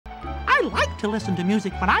I like to listen to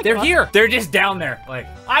music, but They're here. They're just down there. Like,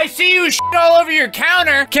 I see you shit all over your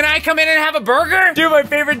counter. Can I come in and have a burger? Dude, my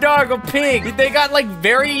favorite dog, a pig. They got like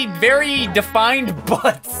very, very defined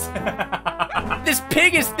butts. This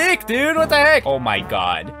pig is thick, dude. What the heck? Oh my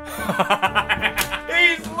God.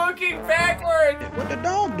 He's looking backward. What the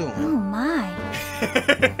dog doing? Oh my.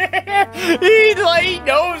 He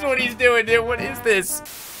knows what he's doing, dude. What is this?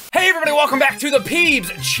 Hey everybody, welcome back to the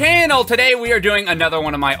Peebs channel. Today we are doing another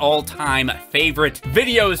one of my all-time favorite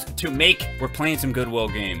videos to make. We're playing some Goodwill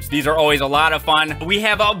games. These are always a lot of fun. We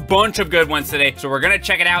have a bunch of good ones today, so we're gonna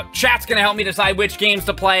check it out. Chat's gonna help me decide which games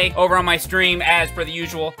to play over on my stream as per the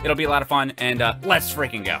usual. It'll be a lot of fun, and let's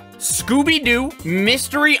freaking go. Scooby Doo,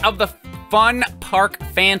 Mystery of the Fun Park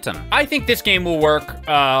Phantom. I think this game will work,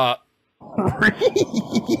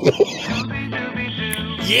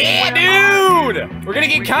 Yeah, dude! We're gonna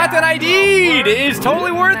get content ID'd! It's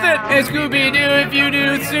totally worth it! And Scooby Doo, if you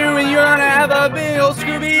do soon, you're gonna have a big old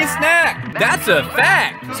Scooby snack! That's a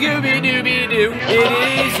fact! Scooby Dooby Doo, it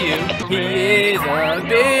is you. He is a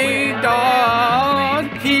big dog.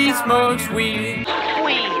 He smokes weed.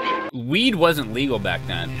 Weed wasn't legal back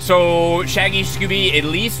then. So, Shaggy, Scooby, at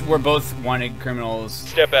least we're both wanted criminals.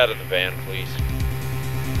 Step out of the van, please.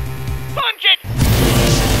 Punch it!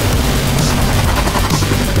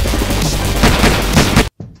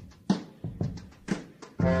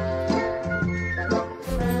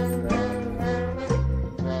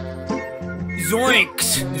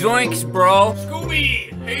 Zoinks! Zoinks, bro!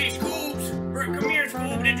 Scooby! Hey, Scoobs! Come here,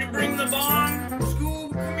 Scoob! Did you bring the bong?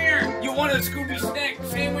 Scoob, come here! You want a Scooby snack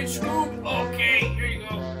sandwich, Scoob? Okay, here you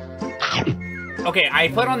go. Okay, I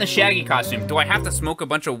put on the Shaggy costume. Do I have to smoke a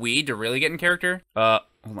bunch of weed to really get in character? Hold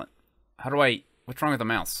on. How do I... What's wrong with the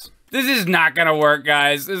mouse? This is not gonna work,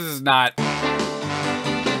 guys. This is not...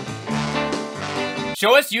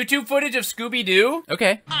 Show us YouTube footage of Scooby Doo?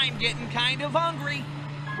 Okay. I'm getting kind of hungry.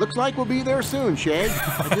 Looks like we'll be there soon, Shag.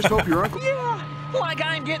 I just hope your uncle... Yeah, like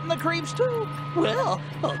I'm getting the creeps too. Well,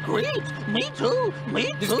 creeps? Me too,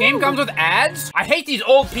 me too. This game comes with ads? I hate these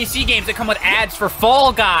old PC games that come with ads for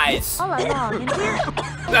Fall Guys. All along in here.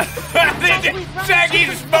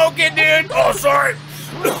 Shaggy's smoking, dude. Oh, sorry.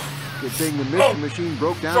 Good thing the mission machine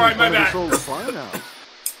broke down Sorry, my and bad. sold the firehouse.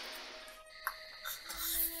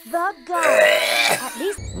 The ghost. At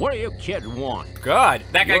least What do you kids want? God,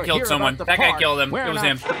 that guy You're killed here someone. about That the guy park. killed him. We're It was not-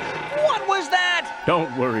 him. What was that?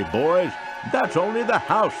 Don't worry, boys. That's only the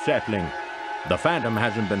house settling. The Phantom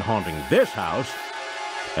hasn't been haunting this house.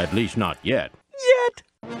 At least not yet.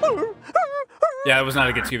 Yeah, that was not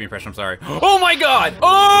a good Scooby impression. I'm sorry. Oh my God!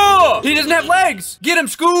 Oh! He doesn't have legs. Get him,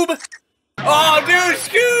 Scoob. Oh, dude,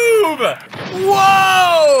 Scoob!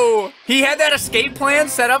 Whoa! He had that escape plan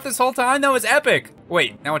set up this whole time? That was epic.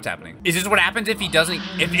 Wait, now what's happening? Is this what happens if he doesn't...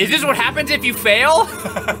 Is this what happens if you fail?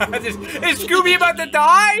 Is Scooby about to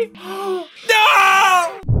die? No!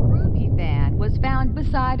 Groovy van was found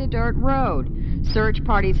beside a dirt road. Search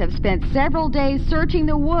parties have spent several days searching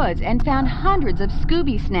the woods and found hundreds of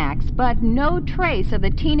Scooby snacks, but no trace of the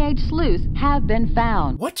teenage sleuths have been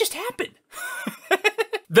found. What just happened?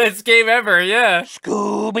 Best game ever, yeah.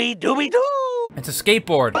 Scooby Dooby Doo. It's a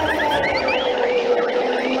skateboard.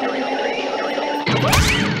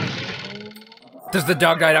 Does the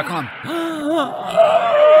dogguy.com.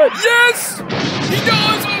 Yes! He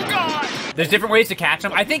does! Oh God! There's different ways to catch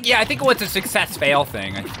them. I think it's a success fail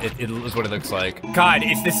thing. It is what it looks like. God,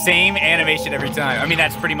 it's the same animation every time. I mean,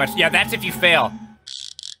 that's pretty much, yeah, that's if you fail.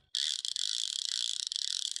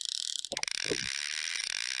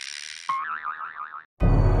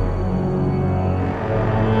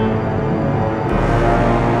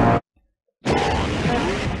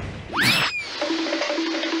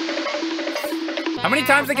 How many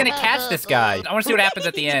times are they gonna catch this guy? I wanna see what happens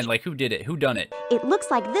at the end. Like, who did it? Who done it? it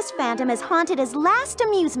looks like this phantom has haunted his last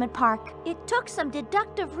amusement park. It took some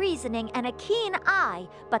deductive reasoning and a keen eye,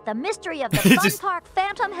 but the mystery of the Fun Park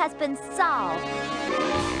Phantom has been solved.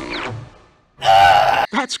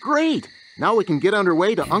 That's great. Now we can get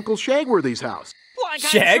underway to Uncle Shagworthy's house. Like I'm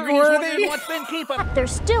sure he's Shagworthy? wondering what's been keeping.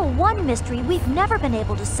 There's still one mystery we've never been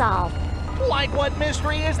able to solve. Like what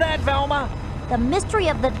mystery is that, Velma? The mystery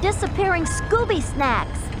of the disappearing Scooby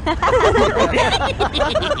snacks.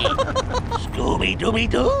 Scooby Dooby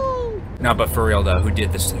Doo. No, but for real though, who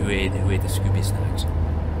did this? Who ate the Scooby snacks?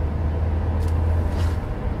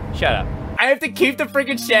 Shut up. I have to keep the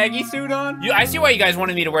freaking Shaggy suit on? I see why you guys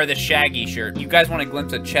wanted me to wear the Shaggy shirt. You guys want a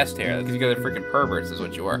glimpse of chest hair because you guys are freaking perverts is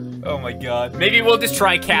what you are. Oh my God. Maybe we'll just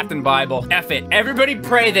try Captain Bible. F it. Everybody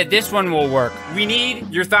pray that this one will work. We need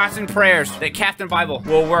your thoughts and prayers that Captain Bible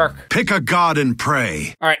will work. Pick a god and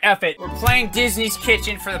pray. All right, F it. We're playing Disney's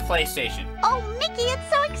Kitchen for the PlayStation. Oh, Mickey, it's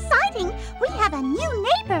so exciting. a new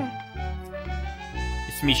neighbor.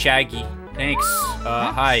 It's me, Shaggy. Thanks.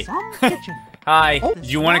 Hi. Some kitchen. Hi. Do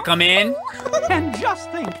you want to come in? And just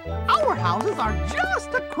think, our houses are just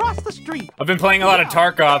across the street. I've been playing a lot of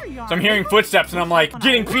Tarkov, so I'm hearing footsteps and I'm like,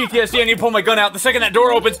 getting PTSD, I need to pull my gun out. The second that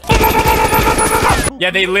door opens, yeah,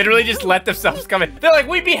 they literally just let themselves come in. They're like,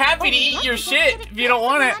 we'd be happy to eat your shit if you don't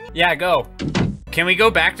want it. Yeah, go. Can we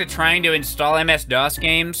go back to trying to install MS-DOS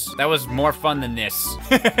games? That was more fun than this.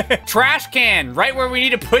 Trash can, right where we need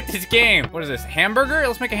to put this game. What is this, hamburger?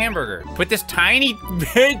 Let's make a hamburger. Put this tiny,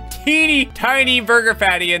 teeny, tiny burger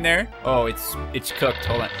patty in there. Oh, it's cooked,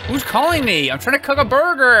 hold on. Who's calling me? I'm trying to cook a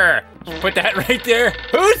burger. Put that right there.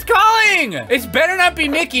 Who's calling? It's better not be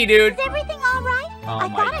Mickey, dude. Is everything all right? Oh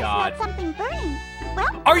my God. I smelled something burning.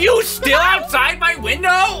 Well, are you still outside my window?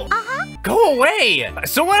 Uh-huh. Go away.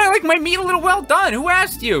 So what? I like my meat a little well done. Who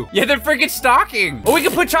asked you? Yeah, they're freaking stalking. Oh, we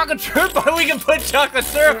can put chocolate syrup on. We can put chocolate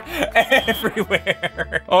syrup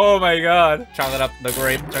everywhere. Oh my God. Chocolate up the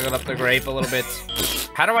grape. Chocolate up the grape a little bit.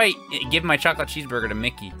 How do I give my chocolate cheeseburger to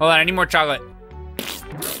Mickey? Hold on, I need more chocolate.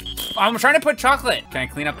 I'm trying to put chocolate. Can I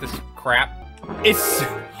clean up this crap? It's...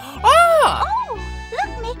 Ah! Oh,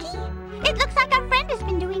 look, Mickey. It looks like our friend has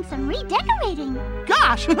been doing some redecorating.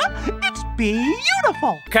 Gosh, it's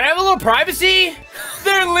beautiful. Can I have a little privacy?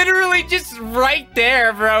 They're literally just right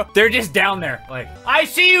there, bro. They're just down there. Like, I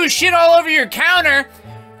see you shit all over your counter.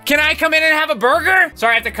 Can I come in and have a burger?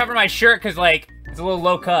 Sorry, I have to cover my shirt because, like, it's a little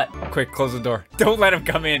low cut. Quick, close the door. Don't let him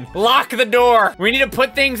come in. Lock the door. We need to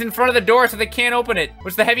put things in front of the door so they can't open it.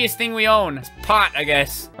 What's the heaviest thing we own? It's pot, I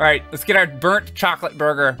guess. All right, let's get our burnt chocolate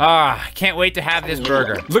burger. Ah, I can't wait to have this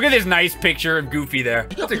burger. Look at this nice picture of Goofy there.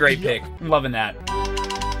 That's a great pic. I'm loving that.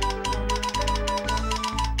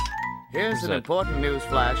 Here's an important news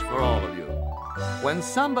flash for all of you. When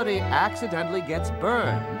somebody accidentally gets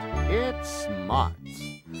burned, it smarts.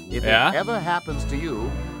 If it ever happens to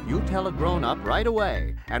you, you tell a grown-up right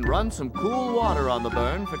away and run some cool water on the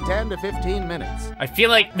burn for 10 to 15 minutes. I feel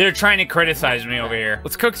like they're trying to criticize me over here.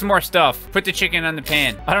 Let's cook some more stuff. Put the chicken on the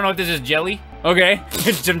pan. I don't know if this is jelly. Okay,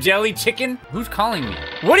 some jelly chicken. Who's calling me?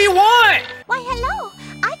 What do you want? Why, hello.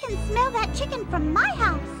 I can smell that chicken from my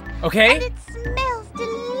house. Okay. And it smells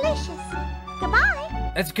delicious. Goodbye.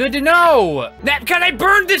 That's good to know. Because I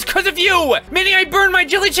burned this because of you. Minnie, I burned my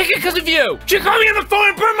jelly chicken because of you. She called me on the phone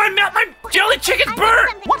and burned my jelly chicken's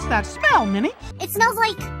burnt. What's that smell, Minnie? It smells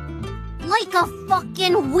like a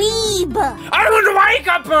fucking weeb. I don't know why it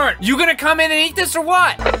got burnt. You gonna come in and eat this or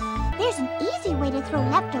what? There's an easy way to throw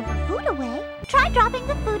leftover food away. Try dropping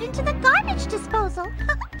the food into the garbage disposal.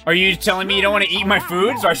 Are you telling me you don't want to eat my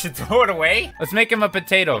food, so I should throw it away? Let's make him a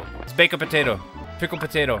potato. Let's bake a potato. Pickle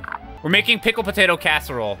potato. We're making pickle potato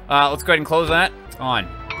casserole. Let's go ahead and close that. It's on.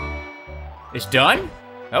 It's done?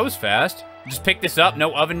 That was fast. Just pick this up.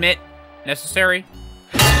 No oven mitt necessary.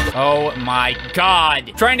 Oh my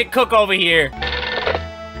God. Trying to cook over here.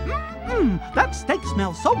 That steak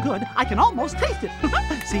smells so good, I can almost taste it.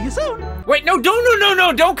 See you soon. Wait, no,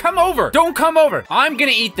 don't come over. Don't come over. I'm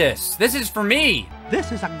gonna eat this. This is for me.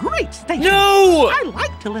 This is a great station. No! I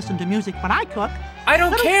like to listen to music when I cook. I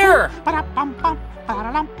don't care.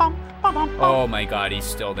 Oh my God, he's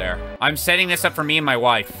still there. I'm setting this up for me and my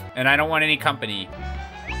wife, and I don't want any company.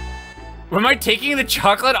 Am I taking the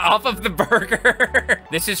chocolate off of the burger?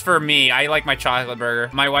 This is for me. I like my chocolate burger.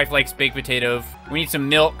 My wife likes baked potatoes. We need some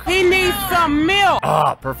milk. He needs some milk.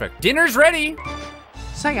 Ah, perfect. Dinner's ready.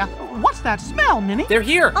 Say, what's that smell, Minnie? They're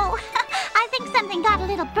here. Oh, I think something got a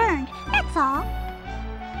little burned. That's all.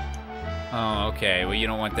 Oh, okay. Well, you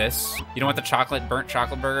don't want this. You don't want the burnt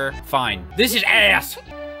chocolate burger? Fine. This is ass.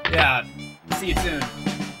 Yeah. See you soon.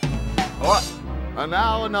 What? And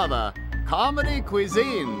now another comedy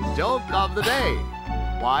cuisine joke of the day.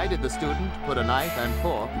 Why did the student put a knife and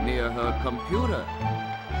fork near her computer?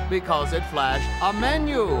 Because it flashed a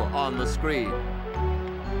menu on the screen.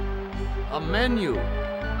 A menu.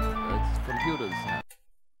 It's computers.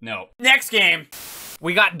 No. Next game.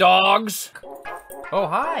 We got Dogz. Oh,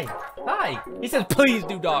 hi. Hi. He says, please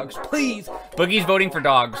do Dogz. Please. Boogie's voting for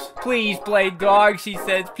Dogz. Please play Dogz, he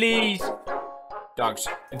says. Please. Dogz.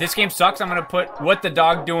 If this game sucks, I'm gonna put what the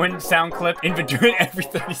dog doing sound clip in between every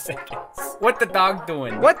 30 seconds. What the dog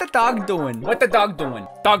doing? What the dog doing? What the dog doing?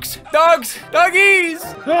 Dogs. Dogs. Doggies.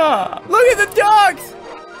 Ah, look at the dogs.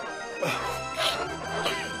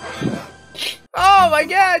 Oh my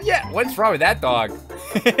God. Yeah. What's wrong with that dog?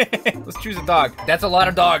 Let's choose a dog. That's a lot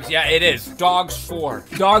of dogs. Yeah, it is. Dogz 4.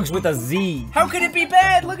 Dogz with a Z. How could it be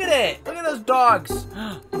bad? Look at it. Look at those dogs.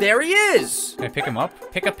 There he is. Can I pick him up?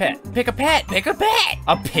 Pick a pet. Pick a pet. Pick a pet.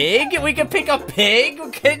 A pig? We can pick a pig? We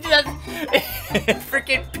can just...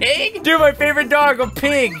 Freaking pig? Dude, my favorite dog, a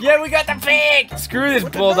pig. Yeah, we got the pig. Screw this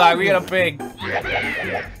bulldog. We got a pig.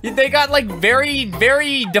 They got like very,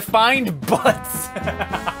 very defined butts.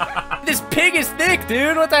 This pig is thick,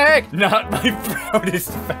 dude. What the heck? Not my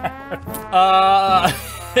proudest fan.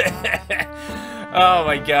 Oh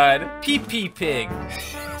my god. Pee-pee pig.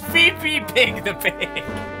 Pee-pee pig the pig.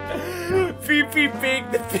 Pee-pee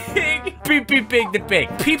pig the pig. Pee-pee pig the pig.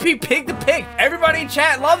 Pee-pee pig the pig. Everybody in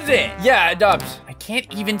chat loves it. Yeah, Dubs. I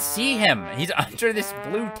can't even see him. He's under this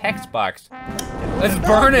blue text box. Let's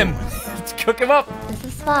burn him. Let's cook him up. This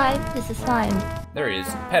is fine. This is fine. There he is.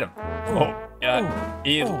 Pet him. Oh.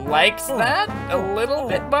 He likes that a little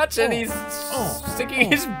bit much, and he's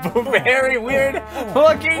sticking his very weird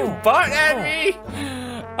looking butt at me.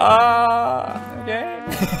 Okay.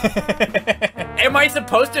 Am I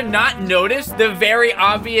supposed to not notice the very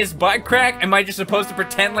obvious butt crack? Am I just supposed to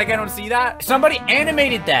pretend like I don't see that? Somebody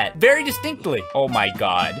animated that very distinctly. Oh my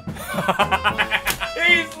god.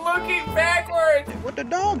 He's looking backwards. What the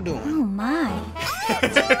dog doing? Oh my.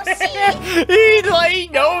 He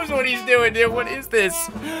knows what he's doing, dude. What is this?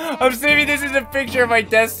 I'm saving this as a picture of my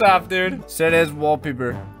desktop, dude. Set as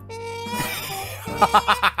wallpaper.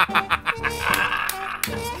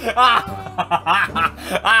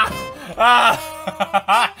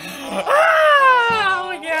 Oh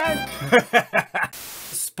my god.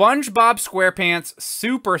 SpongeBob SquarePants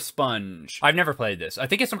Super Sponge. I've never played this. I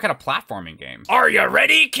think it's some kind of platforming game. Are you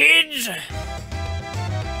ready, kids?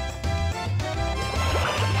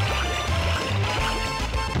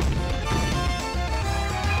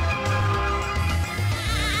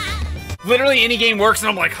 Literally any game works and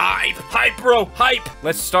I'm like, hype, hype, bro, hype.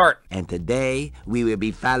 Let's start. And today, we will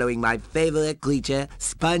be following my favorite creature,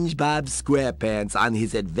 SpongeBob SquarePants, on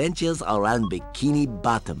his adventures around Bikini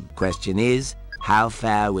Bottom. Question is, how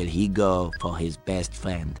far will he go for his best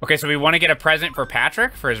friend? Okay, so we want to get a present for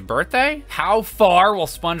Patrick for his birthday. How far will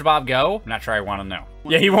SpongeBob go? I'm not sure I want to know.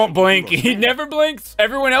 Yeah, he won't blink. He never blinks.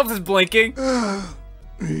 Everyone else is blinking. Yeah.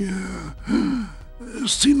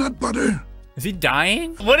 See nut butter. Is he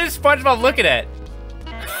dying? What is SpongeBob looking at?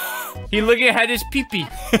 He's looking at his pee-pee.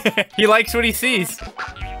 He likes what he sees.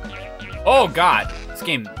 Oh God, this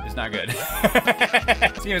game is not good.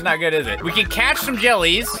 This game is not good, is it? We can catch some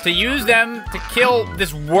jellies to use them to kill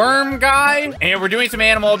this worm guy. And we're doing some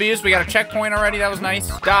animal abuse. We got a checkpoint already, that was nice.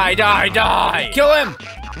 Die, die, die. Kill him.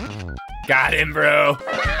 Got him, bro.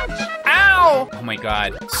 Ow! Oh my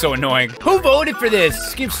God, so annoying. Who voted for this?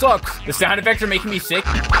 This game sucks. The sound effects are making me sick.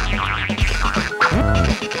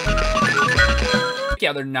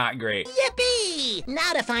 Yeah, they're not great. Yippee!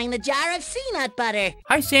 Now to find the jar of peanut butter.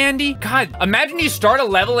 Hi, Sandy. God, imagine you start a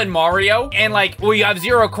level in Mario and like, well, you have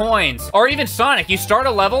 0 coins. Or even Sonic, you start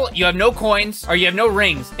a level, you have no coins, or you have no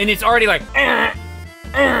rings, and it's already like, It's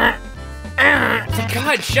like,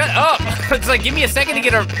 God, shut up. It's like, give me a second to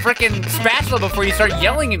get a freaking spatula before you start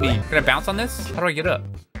yelling at me. Can I bounce on this? How do I get up?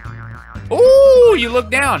 Ooh, you look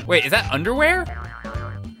down. Wait, is that underwear?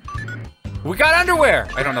 We got underwear.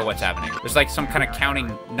 I don't know what's happening. There's like some kind of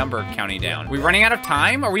number counting down. We running out of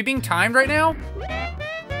time? Are we being timed right now?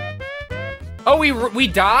 Oh, we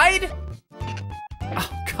died? Oh,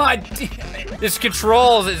 God damn it. This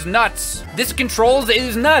controls is nuts. This controls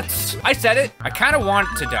is nuts. I said it. I kind of want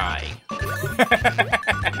to die.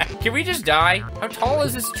 Can we just die? How tall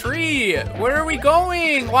is this tree? Where are we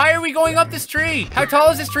going? Why are we going up this tree? How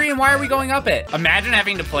tall is this tree and why are we going up it? Imagine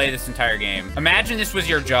having to play this entire game. Imagine this was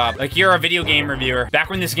your job. Like you're a video game reviewer.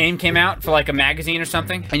 Back when this game came out for like a magazine or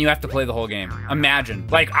something and you have to play the whole game. Imagine.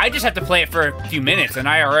 Like I just have to play it for a few minutes and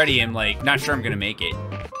I already am like not sure I'm gonna make it.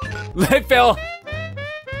 I fell.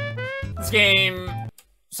 This game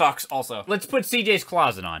sucks also. Let's put CJ's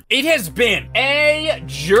Closet on. It has been a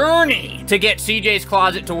journey to get CJ's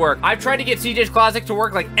Closet to work. I've tried to get CJ's Closet to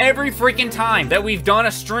work like every freaking time that we've done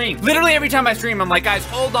a stream. Literally every time I stream, I'm like, guys,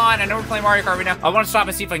 hold on. I know we're playing Mario Kart right now. I want to stop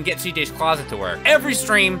and see if I can get CJ's Closet to work. Every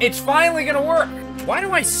stream, it's finally gonna work. Why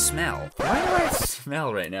do I smell? Why do I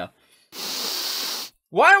smell right now?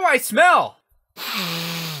 Why do I smell?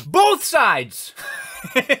 Both sides.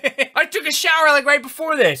 I took a shower like right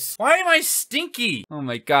before this. Why am I stinky? Oh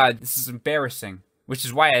my God, this is embarrassing. Which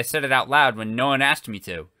is why I said it out loud when no one asked me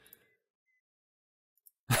to.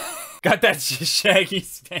 Got that shaggy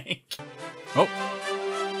stank. Oh.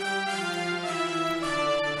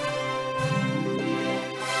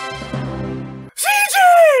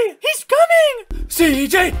 CJ! He's coming!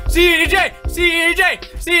 CJ! CJ! CJ!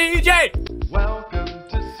 CJ! Welcome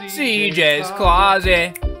to CJ's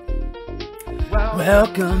Closet.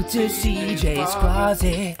 Welcome to CJ's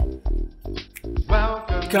Closet.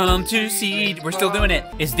 Come to CJ. We're still doing it.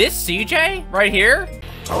 Is this CJ right here?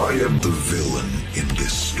 I am the villain in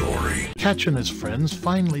this story. Ketch and his friends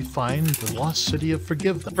finally find the lost city of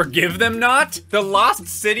Forgive Them. Forgive Them Not? The lost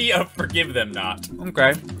city of Forgive Them Not.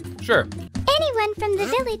 Okay, sure. Anyone from the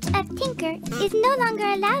village of Tinker is no longer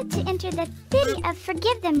allowed to enter the city of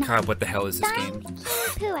Forgive Them Not. God, what the hell is this game?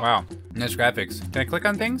 Pooh. Wow, nice graphics. Can I click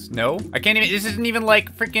on things? No? I can't even, this isn't even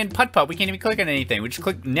like freaking putt-putt. We can't even click on anything. We just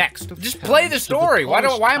click next. Just play the story. Why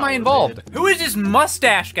am I involved? Who is this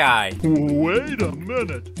mustache guy? Wait a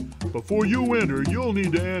minute. Before you enter, you'll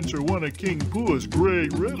need to answer one of King Pooh's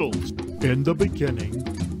great riddles. In the beginning,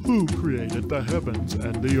 who created the heavens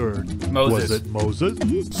and the earth? Moses. Was it Moses?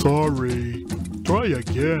 Sorry. Try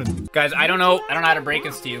again. Guys, I don't know how to break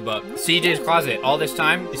this to you, but CJ's Closet, all this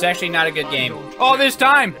time, it's actually not a good game. All this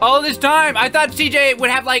time! I thought CJ would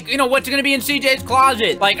have like, you know, what's gonna be in CJ's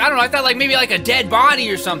Closet? Like, I don't know, I thought like maybe like a dead body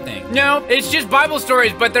or something. No, it's just Bible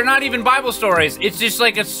stories, but they're not even Bible stories. It's just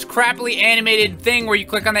like a crappily animated thing where you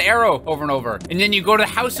click on the arrow over and over, and then you go to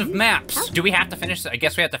House of Maps. Do we have to finish? I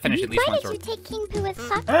guess we have to finish at least Why one did story. you take King Pooh's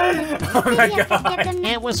clock? Oh my God.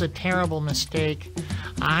 It was a terrible mistake.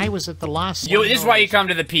 I was at the lost. This is why you come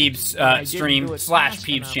to the Peebs stream /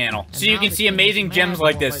 Peebs channel. So you can see amazing gems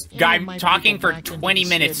like this. Guy talking for 20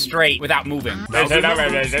 minutes straight without moving. That's the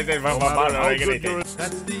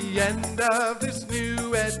end of this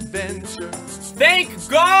new adventure. Thank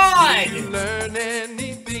God! Did you learn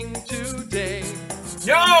anything today?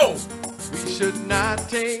 No! We should not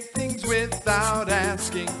take things without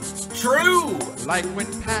asking. True! Like when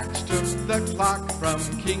Patch took the clock from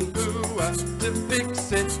King Pooh to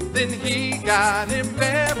fix it, then he got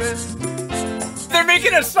embarrassed. They're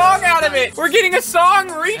making a song out of it! We're getting a song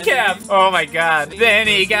recap! Oh my God. Then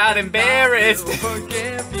he got embarrassed. He'll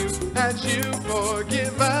forgive you as you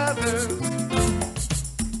forgive others.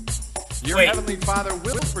 Your Heavenly Father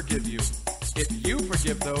will forgive you if you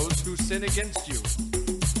forgive those who sin against you.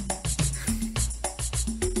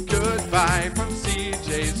 Goodbye from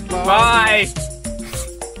CJ's Closet. Bye!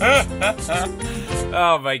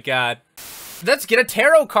 Oh my God. Let's get a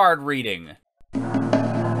tarot card reading.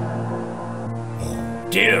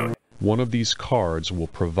 Dude. One of these cards will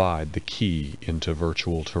provide the key into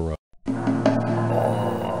virtual tarot.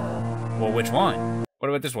 Well, which one? What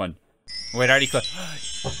about this one? Wait, I already clicked.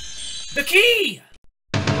 The key!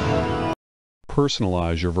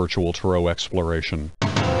 Personalize your virtual tarot exploration.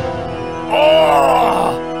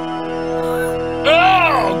 Oh!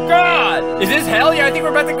 Oh, God! Is this hell? Yeah, I think we're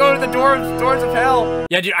about to go to the doors of hell.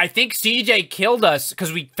 Yeah, dude, I think CJ killed us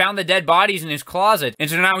because we found the dead bodies in his closet. And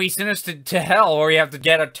so now he sent us to hell where we have to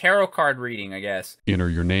get a tarot card reading, I guess. Enter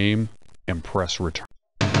your name and press return.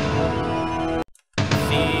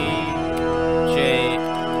 CJ,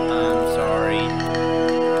 I'm sorry.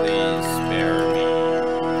 Please spare me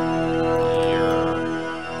your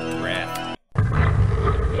breath.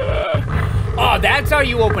 Oh, that's how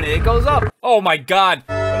you open it. It goes up. Oh my God.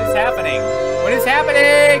 What is happening? What is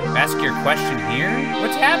happening? Ask your question here.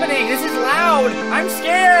 What's happening? This is loud. I'm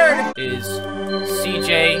scared. Is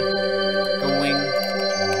CJ going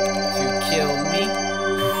to kill me?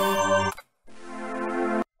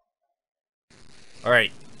 All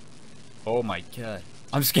right. Oh my God.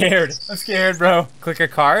 I'm scared. I'm scared, bro. Click a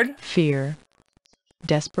card. Fear.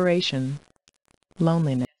 Desperation.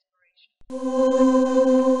 Loneliness.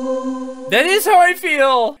 That is how I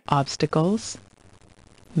feel. Obstacles.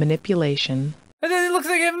 Manipulation. It looks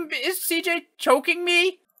like is CJ choking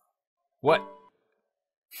me? What?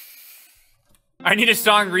 I need a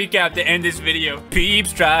song recap to end this video.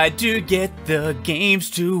 Peebs tried to get the games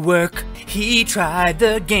to work. He tried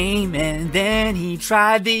the game and then he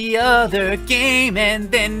tried the other game and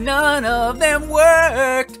then none of them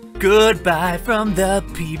worked. Goodbye from the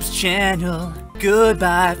Peebs channel.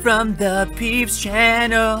 Goodbye from the Peebs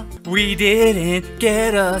channel. We didn't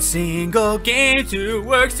get a single game to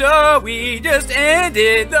work, so we just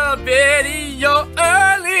ended the video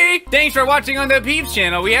early. Thanks for watching on the Peebs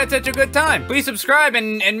channel. We had such a good time. Please subscribe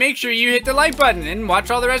and make sure you hit the like button and watch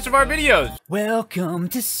all the rest of our videos. Welcome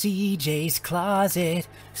to CJ's Closet.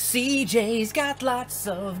 CJ's got lots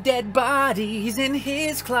of dead bodies in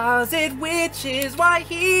his closet, which is why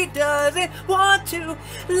he doesn't want to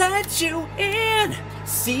let you in.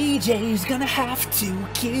 CJ's gonna have to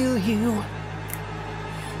kill you.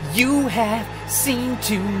 You have seen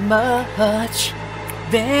too much.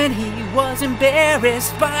 Then he was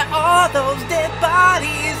embarrassed by all those dead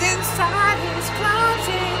bodies inside his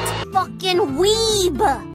closet. fucking weeb.